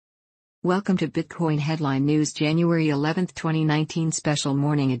Welcome to Bitcoin Headline News January 11, 2019 Special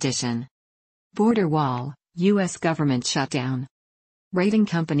Morning Edition. Border wall, U.S. government shutdown. Rating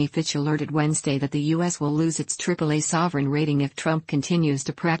company Fitch alerted Wednesday that the U.S. will lose its AAA sovereign rating if Trump continues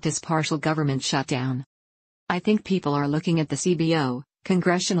to practice partial government shutdown. I think people are looking at the CBO,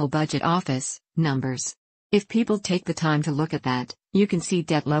 Congressional Budget Office, numbers. If people take the time to look at that, you can see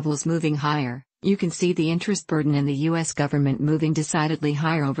debt levels moving higher. You can see the interest burden in the U.S. government moving decidedly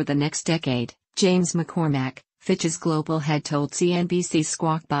higher over the next decade, James McCormack, Fitch's global head told CNBC's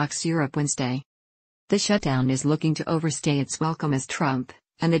Squawk Box Europe Wednesday. The shutdown is looking to overstay its welcome as Trump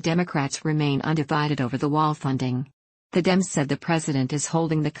and the Democrats remain undivided over the wall funding. The Dems said the president is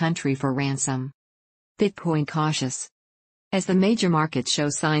holding the country for ransom. Bitcoin cautious. As the major markets show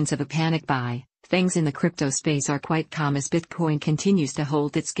signs of a panic buy, things in the crypto space are quite calm as Bitcoin continues to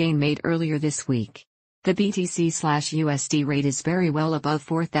hold its gain made earlier this week. The BTC/USD rate is very well above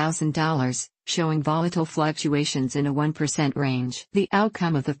 $4,000, showing volatile fluctuations in a 1% range. The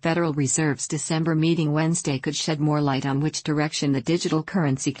outcome of the Federal Reserve's December meeting Wednesday could shed more light on which direction the digital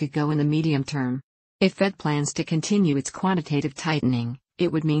currency could go in the medium term. If Fed plans to continue its quantitative tightening, it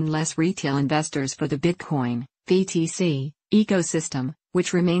would mean less retail investors for the Bitcoin, BTC, ecosystem,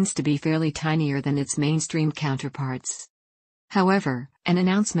 which remains to be fairly tinier than its mainstream counterparts. However, an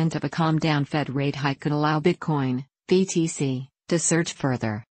announcement of a calmed-down Fed rate hike could allow Bitcoin, BTC, to surge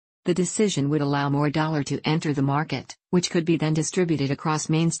further. The decision would allow more dollar to enter the market, which could be then distributed across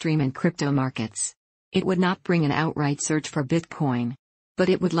mainstream and crypto markets. It would not bring an outright surge for Bitcoin, but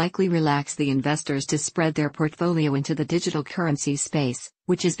it would likely relax the investors to spread their portfolio into the digital currency space,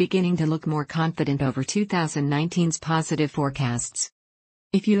 which is beginning to look more confident over 2019's positive forecasts.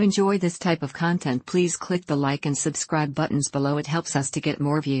 If you enjoy this type of content, please click the like and subscribe buttons below. It helps us to get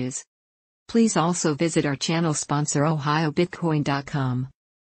more views. Please also visit our channel sponsor OhioBitcoin.com.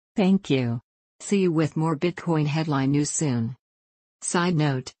 Thank you. See you with more Bitcoin headline news soon. Side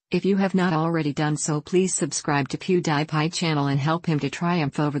note, if you have not already done so, please subscribe to PewDiePie channel and help him to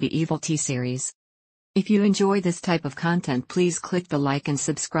triumph over the evil T-Series. If you enjoy this type of content, please click the like and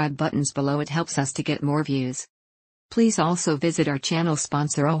subscribe buttons below. It helps us to get more views. Please also visit our channel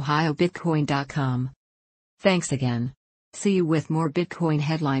sponsor OhioBitcoin.com. Thanks again. See you with more Bitcoin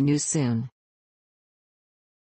headline news soon.